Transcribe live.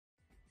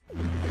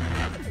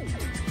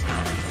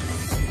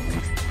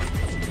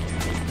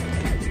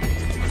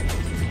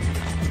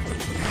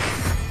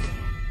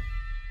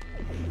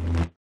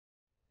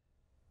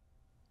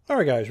All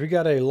right, guys, we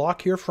got a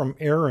lock here from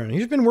Aaron.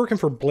 He's been working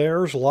for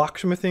Blair's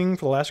locksmithing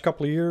for the last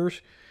couple of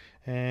years,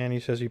 and he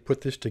says he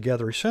put this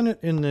together. He sent it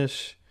in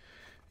this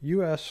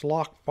US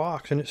lock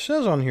box, and it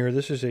says on here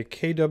this is a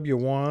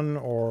KW1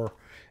 or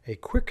a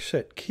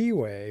quick-set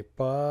keyway,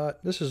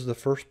 but this is the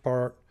first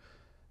part,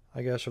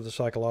 I guess, of the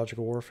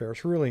psychological warfare.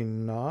 It's really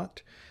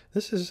not.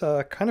 This is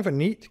kind of a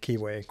neat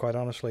keyway, quite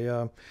honestly.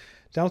 Down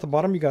at the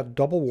bottom, you got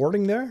double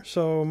warding there,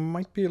 so it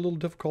might be a little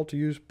difficult to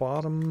use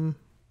bottom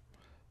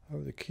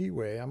of the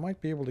keyway. I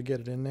might be able to get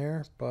it in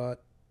there,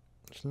 but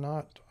it's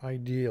not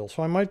ideal.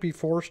 So I might be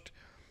forced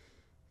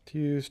to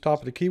use top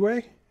of the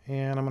keyway,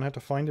 and I'm going to have to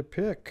find a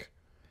pick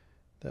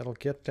that'll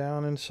get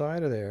down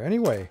inside of there.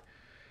 Anyway,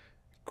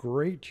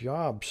 great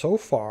job so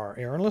far,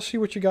 Aaron. Let's see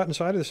what you got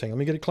inside of this thing. Let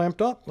me get it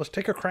clamped up. Let's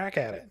take a crack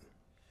at it.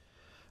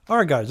 All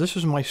right, guys, this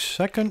is my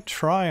second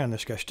try on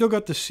this guy. Still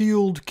got the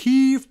sealed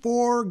key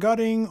for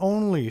gutting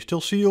only.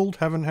 Still sealed.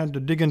 Haven't had to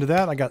dig into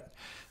that. I got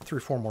 3 or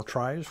 4 more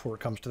tries before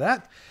it comes to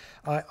that.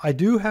 I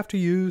do have to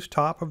use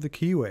top of the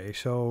keyway.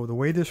 So the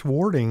way this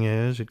warding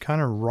is, it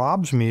kind of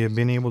robs me of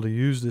being able to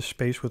use this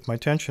space with my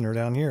tensioner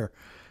down here.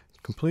 It's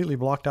completely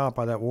blocked out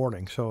by that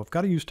warding. So I've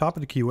got to use top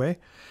of the keyway.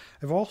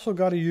 I've also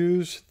got to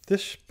use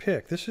this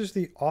pick. This is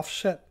the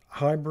offset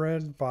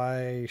hybrid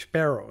by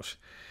Sparrows.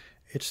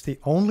 It's the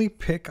only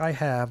pick I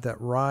have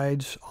that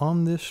rides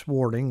on this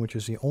warding, which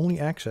is the only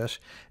access.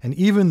 And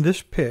even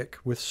this pick,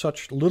 with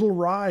such little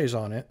rise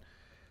on it,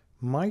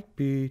 might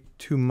be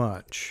too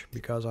much,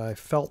 because I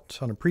felt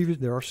on a previous,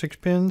 there are 6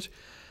 pins.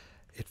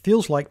 It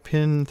feels like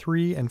pin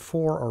 3 and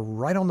 4 are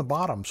right on the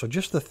bottom. So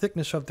just the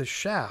thickness of the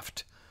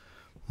shaft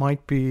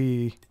might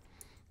be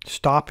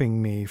stopping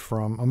me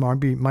from,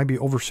 might be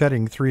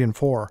oversetting 3 and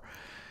 4.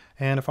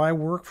 And if I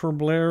work for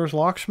Blair's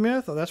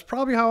locksmith, that's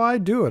probably how I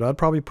do it. I'd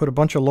probably put a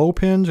bunch of low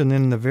pins, and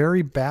then the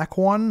very back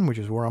one, which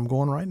is where I'm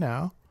going right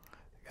now,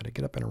 got to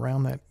get up and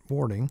around that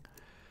warding,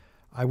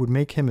 I would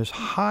make him as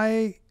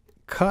high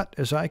cut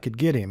as I could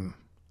get him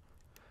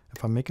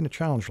if I'm making a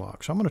challenge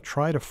lock. So I'm going to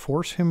try to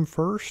force him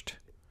first,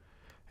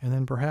 and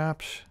then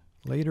perhaps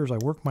later as I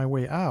work my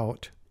way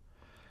out,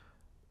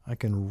 I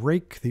can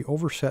rake the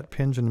overset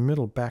pins in the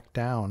middle back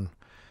down.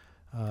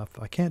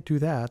 If I can't do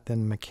that,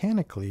 then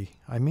mechanically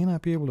I may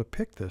not be able to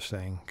pick this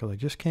thing, because I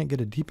just can't get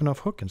a deep enough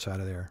hook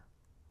inside of there.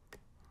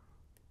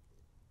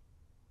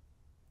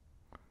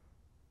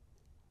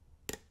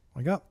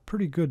 I got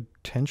pretty good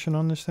tension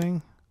on this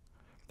thing.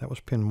 That was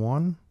pin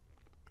 1.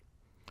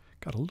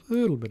 Got a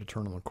little bit of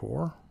turn on the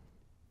core.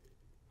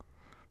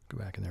 Go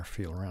back in there,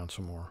 feel around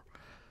some more.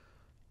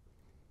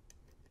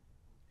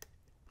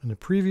 In the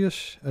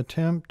previous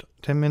attempt,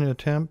 10-minute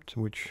attempt,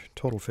 which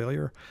total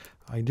failure,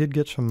 I did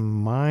get some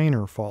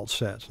minor fault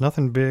sets.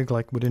 Nothing big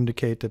like would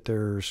indicate that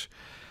there's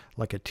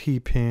like a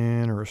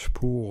T-pin or a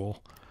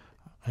spool.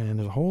 And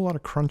there's a whole lot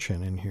of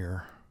crunching in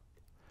here.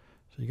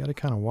 So you got to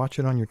kind of watch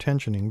it on your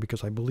tensioning,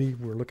 because I believe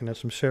we're looking at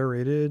some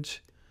serrateds.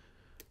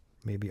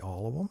 Maybe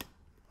all of them.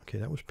 Okay,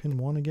 that was pin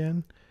 1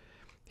 again.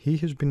 He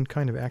has been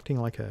kind of acting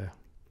like a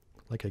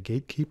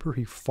gatekeeper.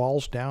 He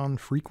falls down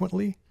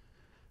frequently.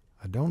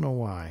 I don't know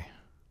why.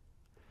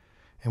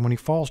 And when he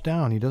falls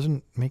down, he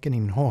doesn't make any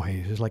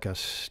noise. It's like a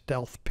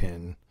stealth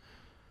pin.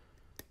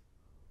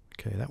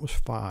 Okay, that was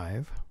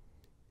 5.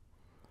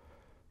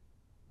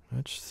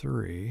 That's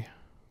 3.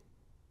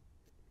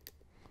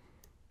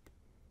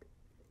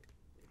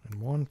 And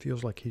 1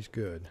 feels like he's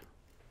good.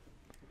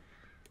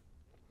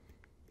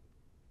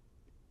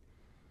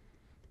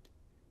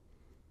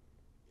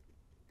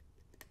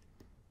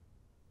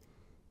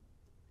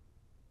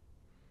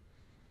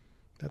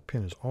 That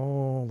pin is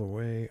all the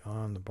way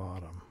on the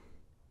bottom.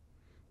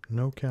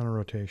 No counter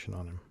rotation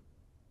on him.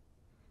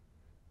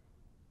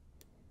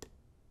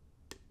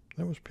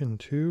 That was pin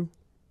 2.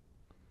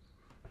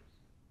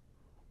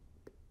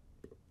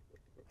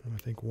 And I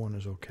think 1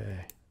 is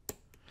okay.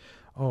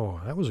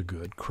 Oh, that was a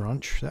good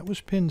crunch. That was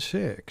pin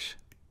 6.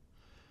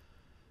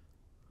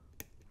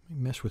 Let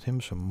me mess with him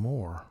some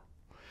more.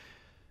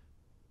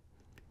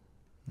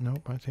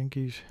 Nope, I think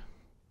he's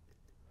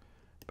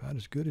about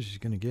as good as he's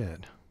going to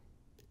get.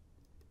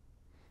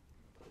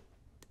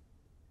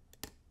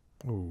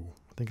 Oh,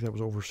 I think that was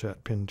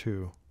overset pin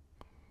 2.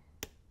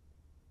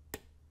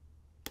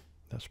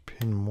 That's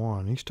pin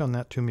 1. He's done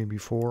that to me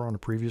before on a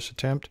previous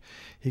attempt.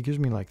 He gives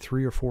me like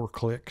 3 or 4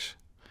 clicks,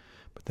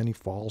 but then he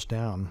falls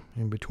down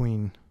in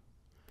between.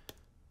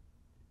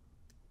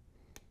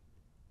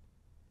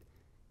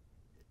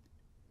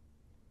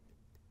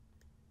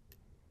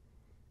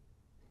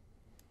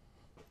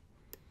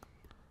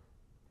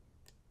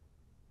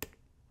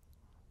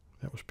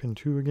 That was pin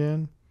 2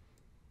 again.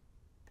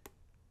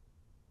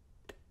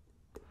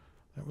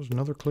 That was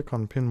another click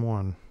on pin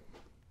 1.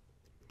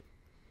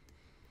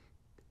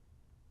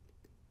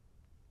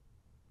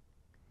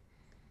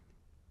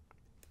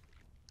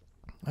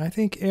 I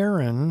think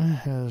Aaron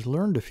has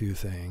learned a few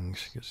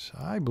things, because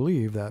I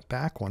believe that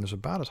back one is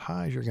about as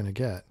high as you're going to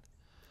get.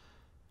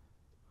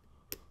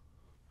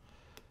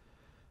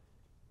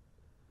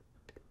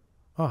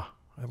 Ah,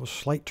 that was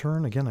slight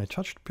turn. Again, I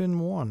touched pin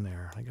 1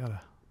 there. I got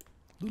a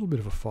little bit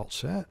of a fault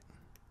set.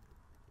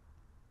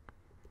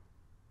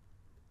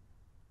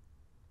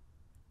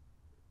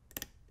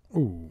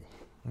 Ooh,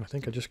 I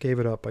think I just gave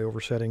it up by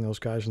oversetting those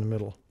guys in the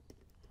middle.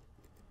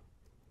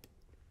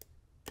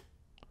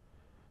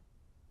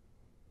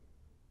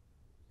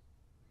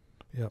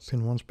 Yeah,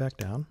 pin 1's back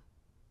down.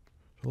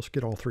 So let's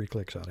get all 3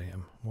 clicks out of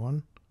him.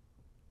 1,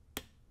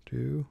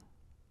 2.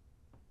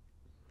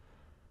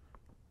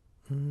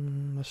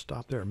 Let's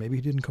stop there. Maybe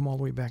he didn't come all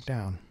the way back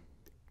down.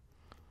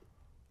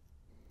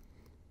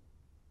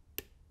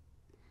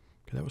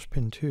 Okay, that was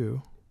pin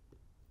 2.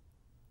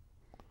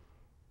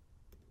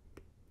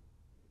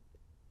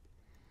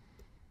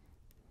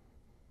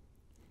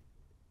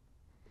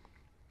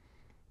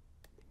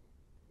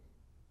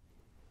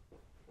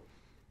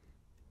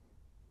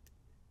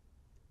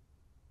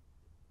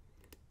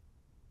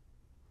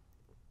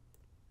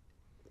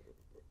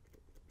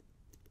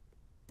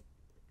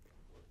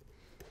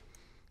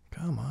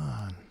 Come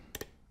on.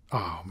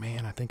 Oh,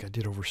 man, I think I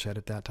did overset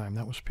it that time.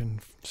 That was pin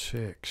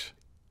 6.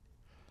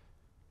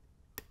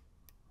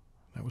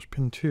 That was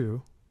pin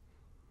 2.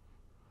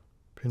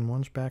 Pin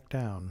 1's back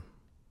down.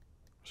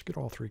 Let's get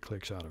all 3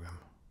 clicks out of him.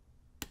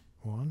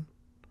 1.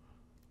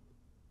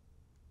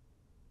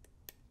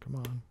 Come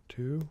on.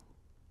 2.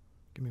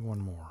 Give me 1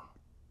 more.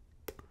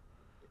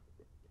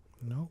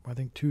 Nope, I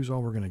think 2's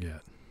all we're going to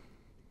get.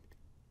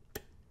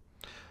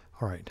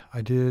 All right, I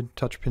did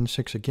touch pin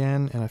 6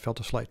 again, and I felt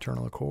a slight turn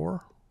on the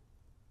core.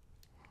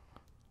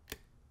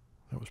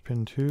 That was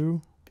pin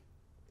 2.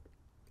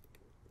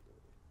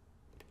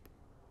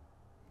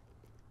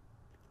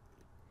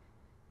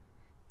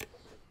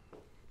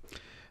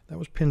 That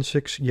was pin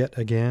 6 yet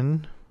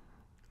again.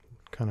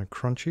 Kind of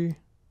crunchy.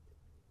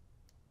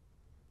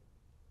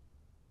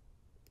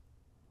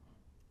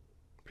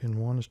 Pin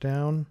 1 is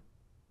down.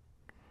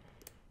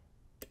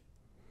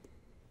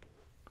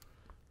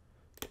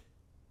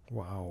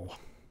 Wow.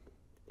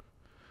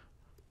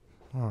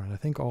 All right, I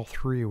think all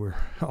 3 were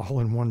all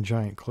in one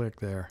giant click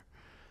there.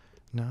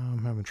 Now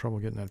I'm having trouble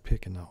getting that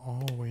pick in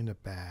all the way in the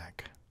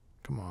back.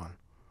 Come on.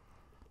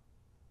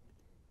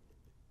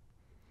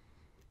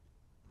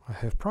 I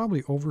have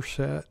probably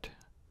overset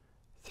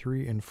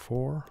 3 and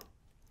 4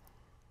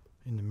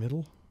 in the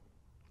middle.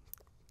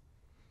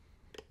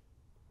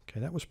 Okay,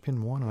 that was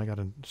pin 1, and I got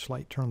a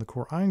slight turn on the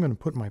core. I'm going to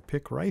put my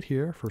pick right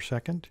here for a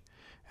second,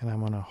 and I'm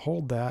going to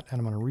hold that, and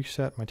I'm going to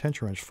reset my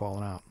tension wrench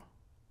falling out.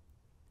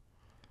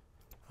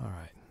 All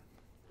right.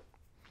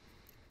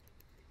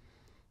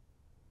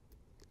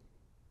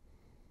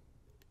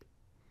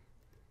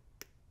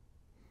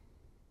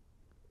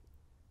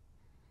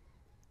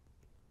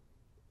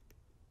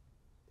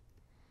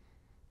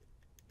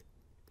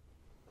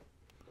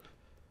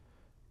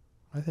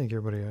 I think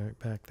everybody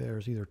back there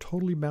is either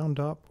totally bound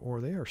up or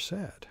they are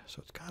set.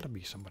 So it's got to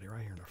be somebody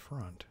right here in the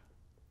front.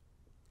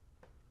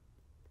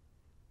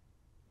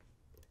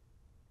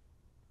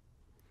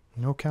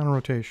 No counter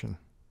rotation.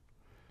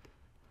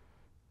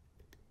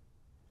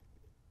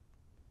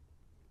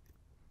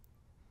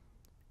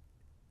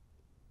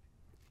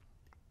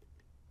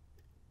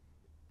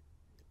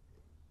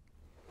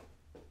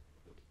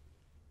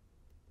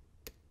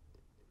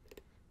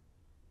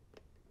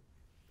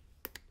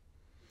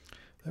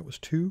 That was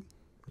 2.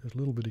 There's a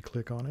little bitty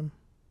click on him.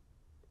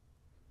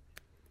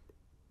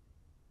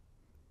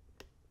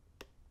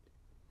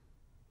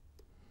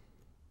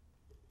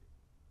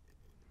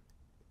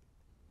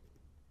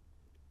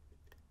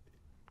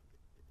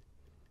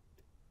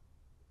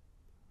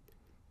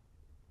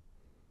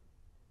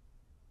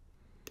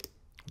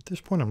 At this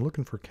point, I'm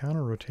looking for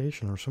counter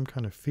rotation or some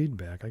kind of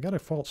feedback. I got a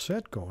false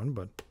set going,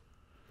 but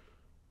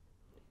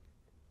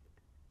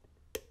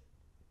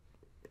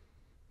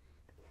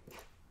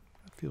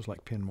that feels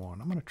like pin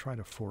 1. I'm going to try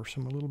to force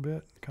him a little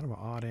bit. Kind of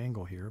an odd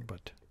angle here,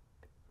 but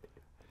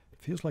it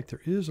feels like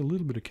there is a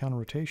little bit of counter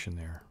rotation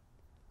there.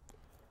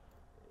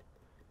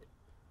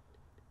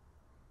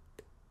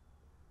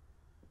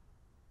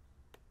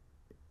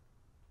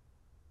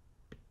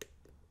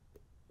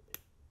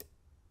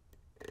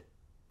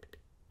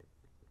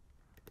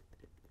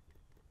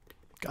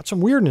 Got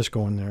some weirdness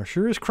going there.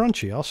 Sure is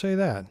crunchy, I'll say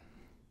that.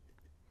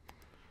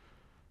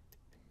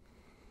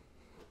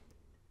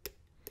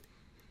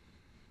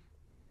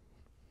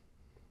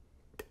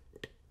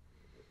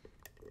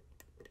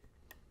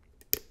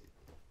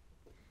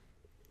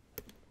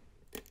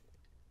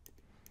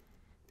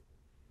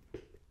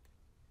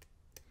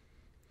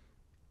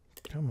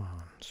 Come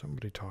on,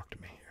 somebody talk to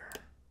me here.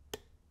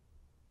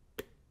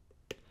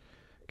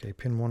 Okay,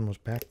 pin 1 was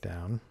back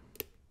down.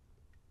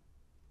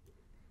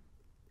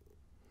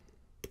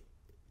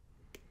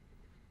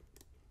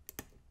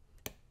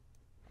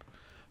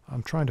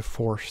 I'm trying to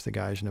force the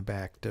guys in the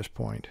back at this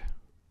point.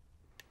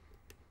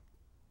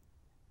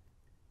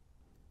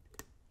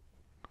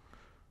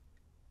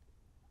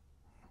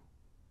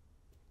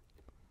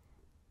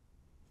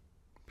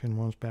 Pin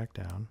 1's back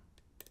down.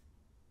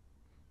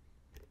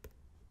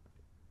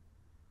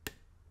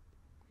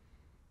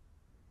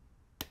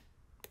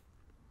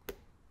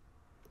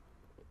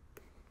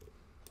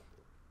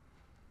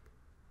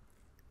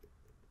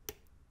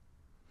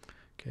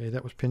 Okay,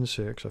 that was pin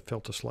 6. I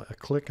felt a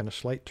click and a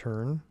slight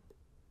turn.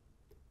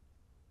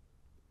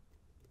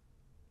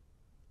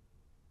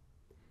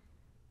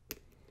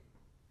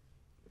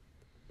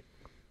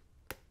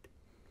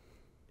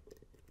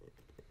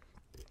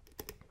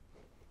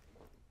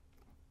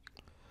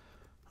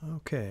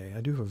 Okay,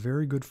 I do have a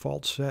very good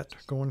fault set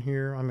going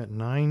here. I'm at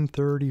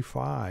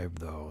 935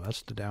 though.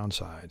 That's the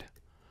downside.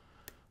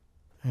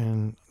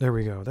 And there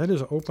we go. That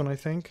is open, I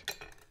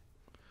think.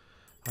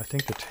 I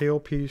think the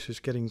tailpiece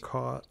is getting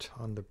caught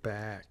on the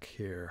back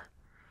here.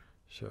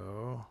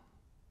 So,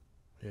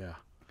 yeah.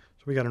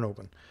 So we got an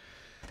open.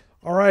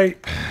 All right,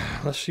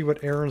 let's see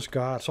what Aaron's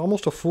got. It's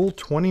almost a full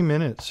 20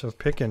 minutes of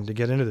picking to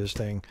get into this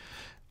thing.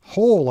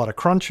 Whole lot of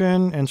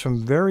crunching and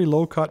some very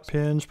low cut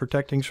pins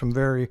protecting some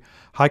very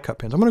high cut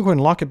pins. I'm going to go ahead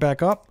and lock it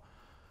back up.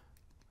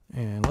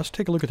 And let's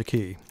take a look at the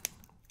key.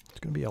 It's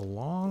going to be a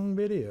long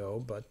video,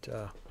 but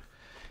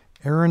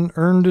Aaron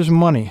earned his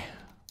money.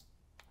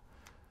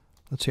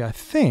 Let's see, I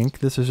think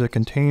this is a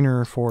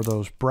container for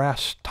those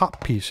brass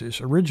top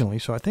pieces originally.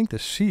 So I think the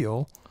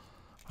seal,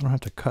 I don't have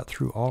to cut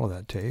through all of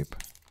that tape.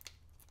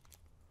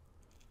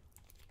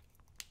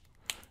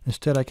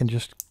 Instead, I can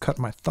just cut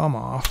my thumb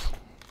off.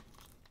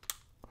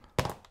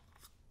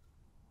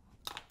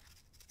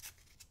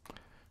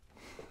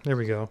 There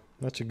we go.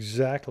 That's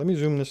exactly. Let me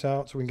zoom this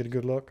out so we can get a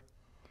good look.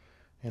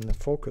 And the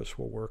focus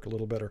will work a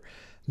little better.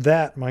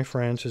 That, my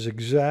friends, is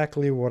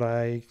exactly what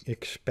I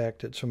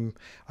expected.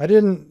 I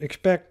didn't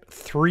expect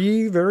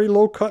 3 very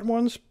low cut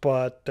ones,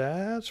 but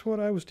that's what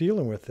I was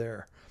dealing with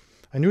there.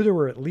 I knew there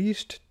were at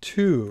least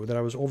 2 that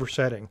I was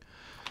oversetting.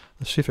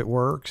 Let's see if it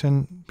works.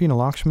 And being a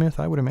locksmith,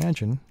 I would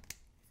imagine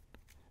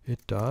it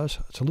does.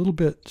 It's a little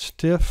bit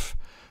stiff,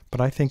 but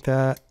I think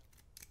that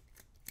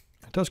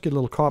it does get a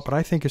little caught, but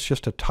I think it's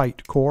just a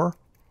tight core.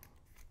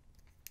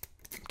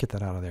 Get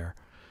that out of there.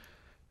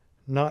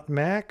 Not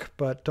Mac,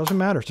 but doesn't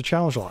matter. It's a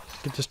challenge lock.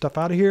 Get this stuff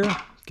out of here.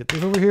 Get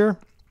this over here.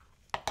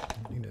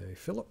 I need a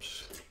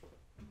Phillips.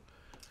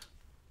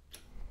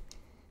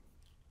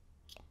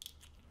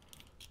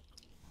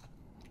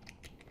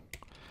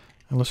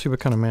 And let's see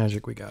what kind of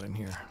magic we got in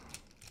here.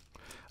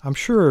 I'm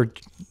sure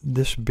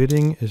this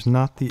bitting is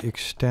not the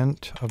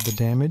extent of the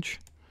damage.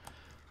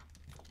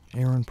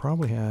 Aaron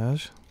probably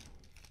has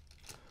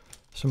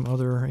some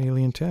other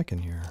alien tech in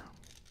here.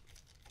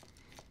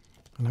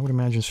 And I would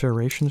imagine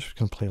serration is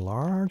going to play a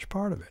large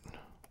part of it.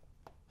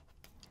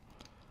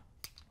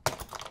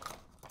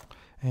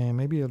 And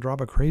maybe a drop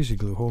of crazy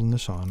glue holding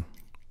this on.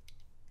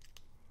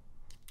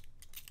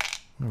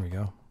 There we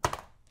go.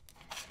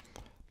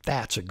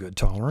 That's a good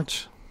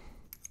tolerance.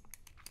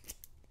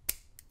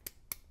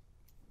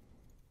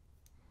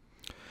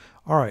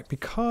 All right,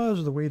 because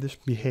of the way this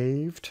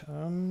behaved,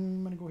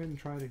 I'm going to go ahead and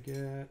try to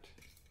get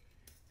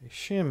a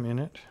shim in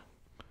it,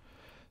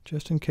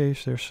 just in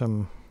case there's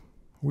some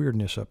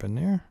weirdness up in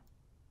there.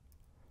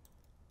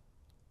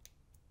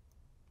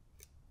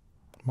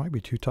 Might be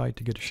too tight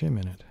to get a shim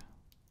in it.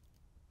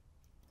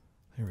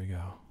 There we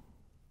go.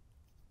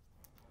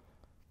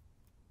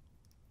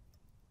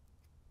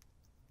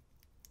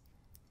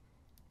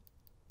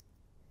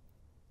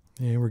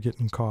 Yeah, we're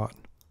getting caught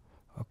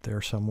up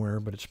there somewhere,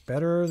 but it's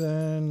better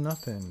than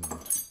nothing.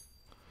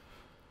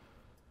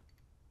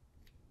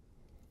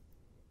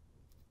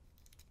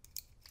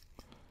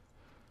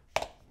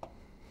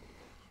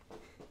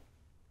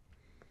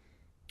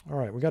 All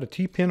right, we got a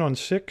T-pin on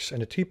 6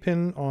 and a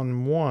T-pin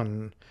on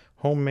 1.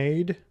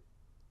 Homemade.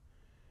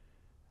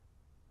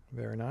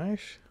 Very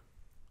nice.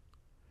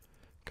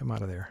 Come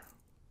out of there.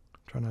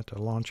 Try not to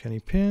launch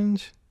any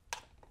pins.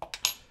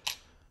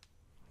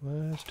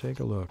 Let's take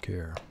a look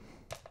here.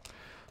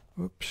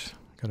 Oops.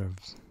 Got to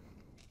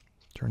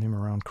turn him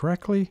around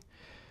correctly.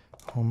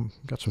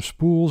 Got some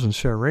spools and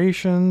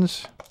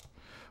serrations.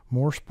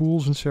 More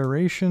spools and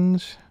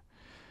serrations.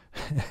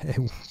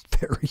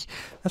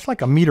 That's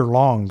like a meter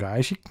long,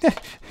 guys.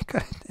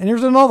 And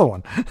here's another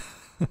one.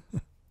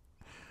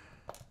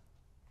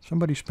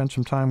 Somebody spent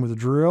some time with a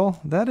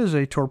drill. That is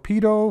a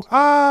torpedo.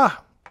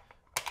 Ah!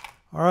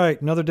 All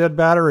right, another dead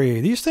battery.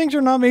 These things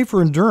are not made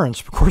for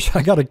endurance. Of course,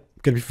 I got to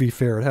be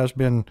fair. It has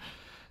been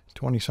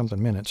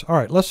 20-something minutes. All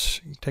right, let's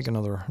take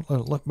another.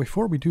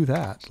 Before we do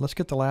that, let's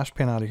get the last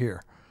pin out of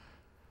here.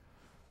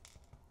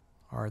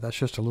 All right, that's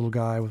just a little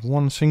guy with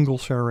one single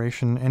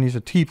serration, and he's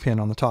a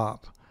T-pin on the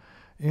top.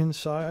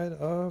 Inside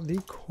of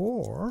the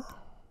core.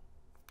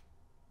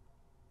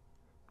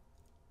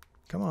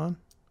 Come on.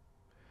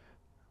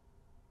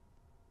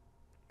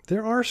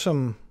 There are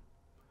some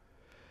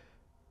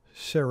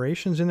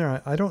serrations in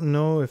there. I don't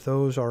know if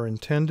those are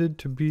intended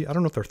to be, I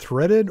don't know if they're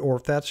threaded or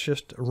if that's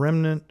just a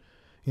remnant,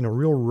 you know,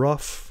 real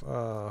rough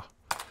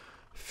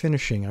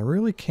finishing. I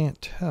really can't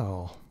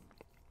tell.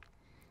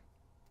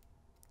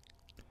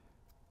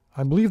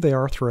 I believe they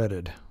are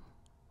threaded,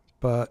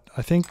 but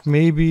I think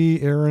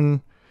maybe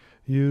Aaron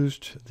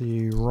used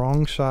the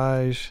wrong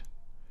size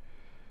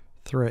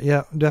thread.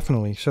 Yeah,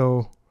 definitely.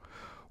 So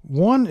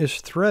one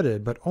is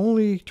threaded, but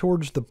only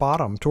towards the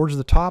bottom. Towards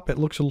the top, it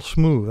looks a little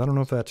smooth. I don't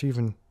know if that's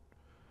even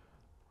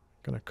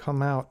going to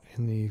come out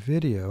in the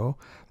video.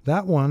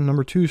 That one,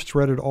 number 2, is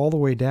threaded all the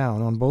way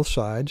down on both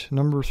sides.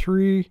 Number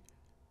 3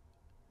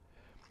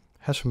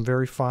 has some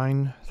very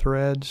fine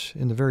threads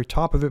in the very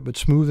top of it, but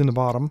smooth in the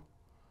bottom.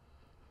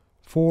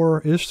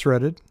 4 is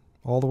threaded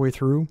all the way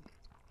through.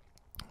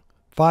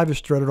 5 is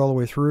threaded all the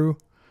way through.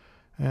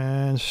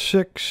 And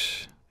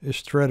 6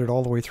 is threaded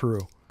all the way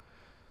through.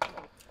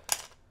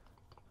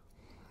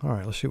 All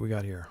right, let's see what we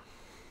got here.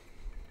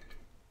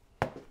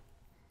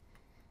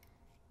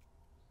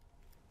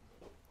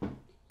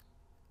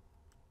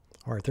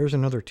 All right, there's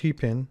another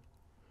T-pin.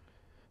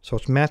 So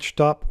it's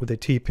matched up with a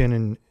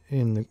T-pin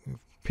in the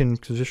pin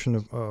position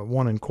of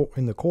 1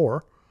 in the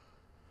core.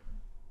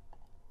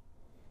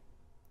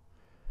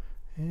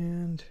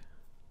 And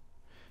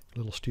a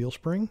little steel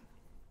spring.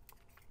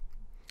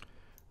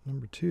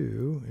 Number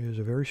 2 is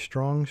a very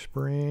strong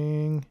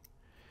spring,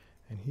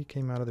 and he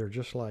came out of there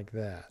just like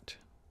that.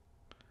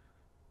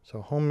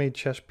 So homemade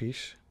chest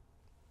piece.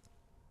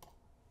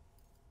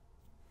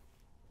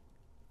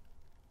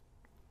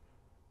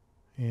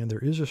 And there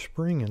is a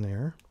spring in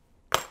there,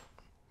 but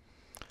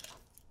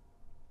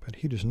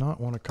he does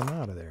not want to come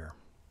out of there.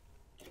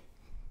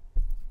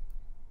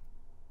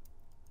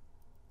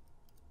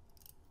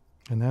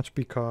 And that's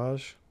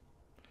because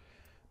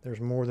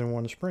there's more than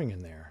one spring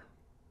in there.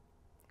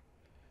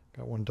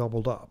 Got one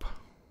doubled up.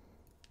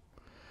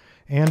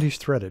 And he's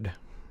threaded.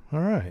 All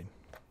right.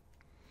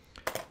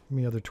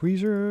 Any other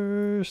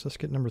tweezers? Let's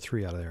get number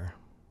 3 out of there.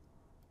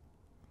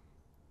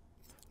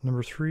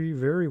 Number 3,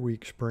 very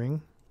weak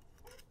spring.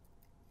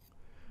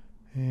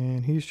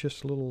 And he's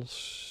just a little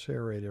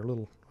serrated, a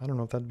little, I don't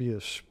know if that'd be a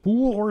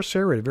spool or a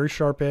serrated, very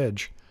sharp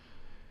edge.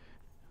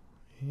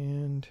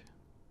 And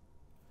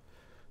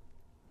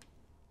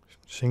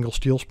single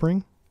steel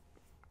spring.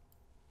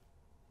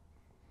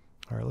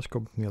 All right, let's go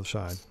from the other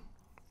side.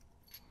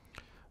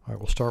 All right,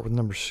 we'll start with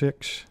number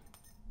 6.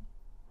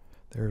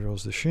 There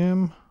goes the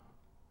shim.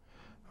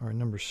 All right,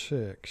 number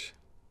 6.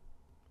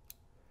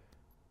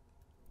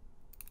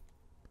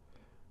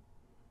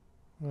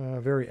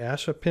 Very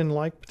ASA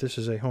pin-like, but this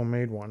is a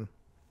homemade one.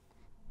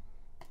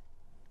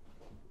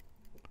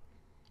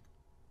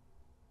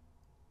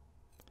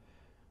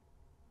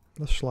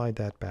 Let's slide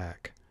that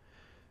back.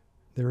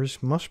 There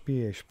must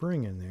be a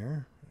spring in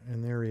there,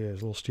 and there he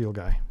is, little steel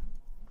guy.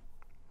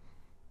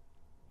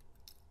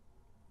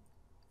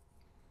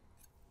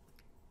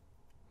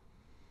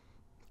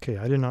 Okay,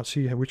 I did not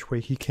see which way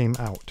he came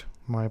out.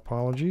 My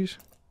apologies.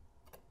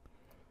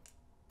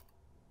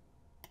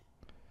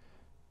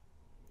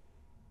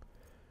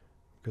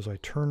 Because I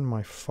turned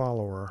my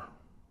follower.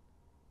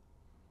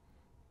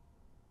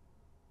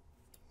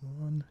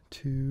 1,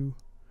 2.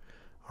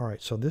 All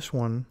right, so this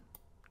one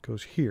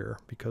goes here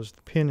because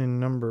the pin in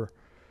number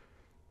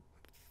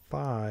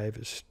 5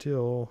 is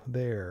still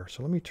there.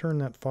 So let me turn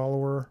that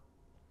follower.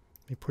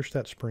 Let me push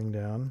that spring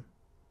down.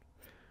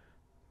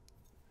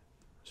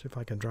 See if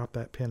I can drop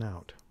that pin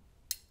out.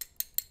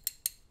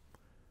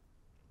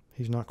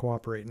 He's not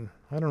cooperating.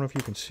 I don't know if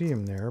you can see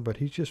him there, but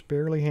he's just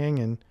barely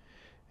hanging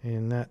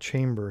in that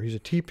chamber. He's a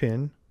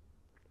T-pin,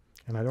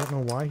 and I don't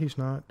know why he's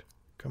not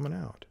coming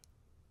out.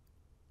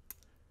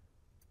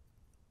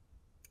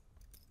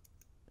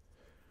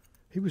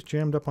 He was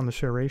jammed up on the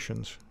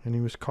serrations, and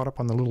he was caught up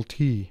on the little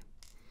T.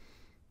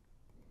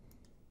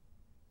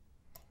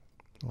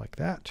 Like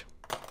that.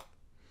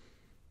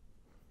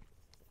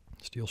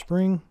 Steel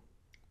spring.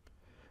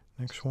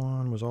 Next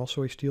one was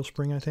also a steel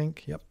spring, I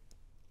think. Yep.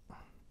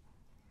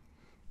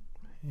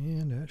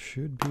 And that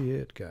should be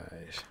it,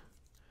 guys.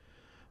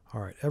 All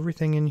right,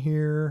 everything in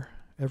here,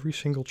 every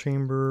single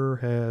chamber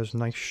has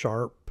nice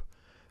sharp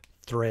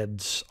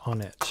threads on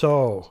it.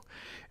 So,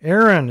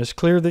 Aaron, it's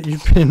clear that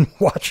you've been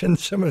watching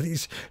some of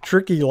these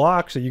tricky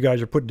locks that you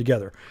guys are putting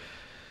together.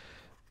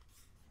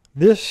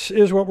 This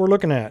is what we're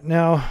looking at.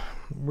 Now,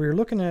 we're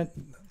looking at,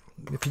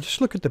 if you just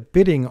look at the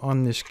bitting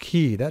on this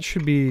key, that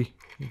should be,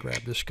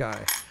 grab this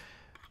guy.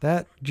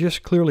 That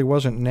just clearly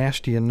wasn't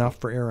nasty enough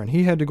for Aaron.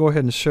 He had to go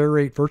ahead and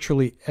serrate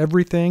virtually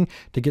everything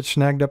to get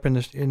snagged up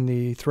in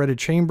the threaded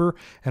chamber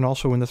and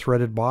also in the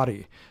threaded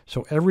body.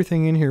 So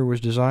everything in here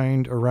was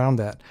designed around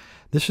that.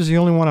 This is the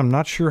only one I'm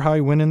not sure how he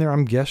went in there.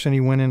 I'm guessing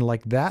he went in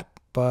like that,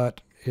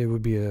 but it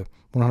would be a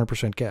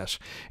 100% guess.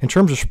 In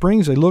terms of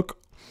springs, they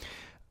look,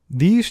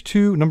 these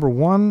two, number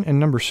 1 and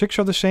number 6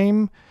 are the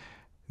same.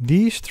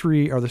 These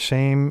 3 are the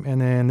same, and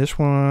then this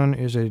one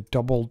is a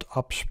doubled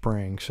up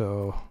spring.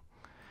 So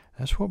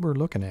that's what we're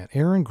looking at.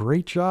 Aaron,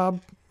 great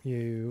job.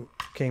 You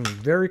came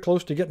very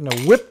close to getting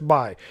a whip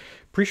by.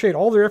 Appreciate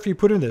all the effort you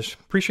put in this.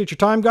 Appreciate your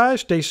time,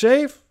 guys. Stay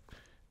safe.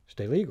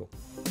 Stay legal.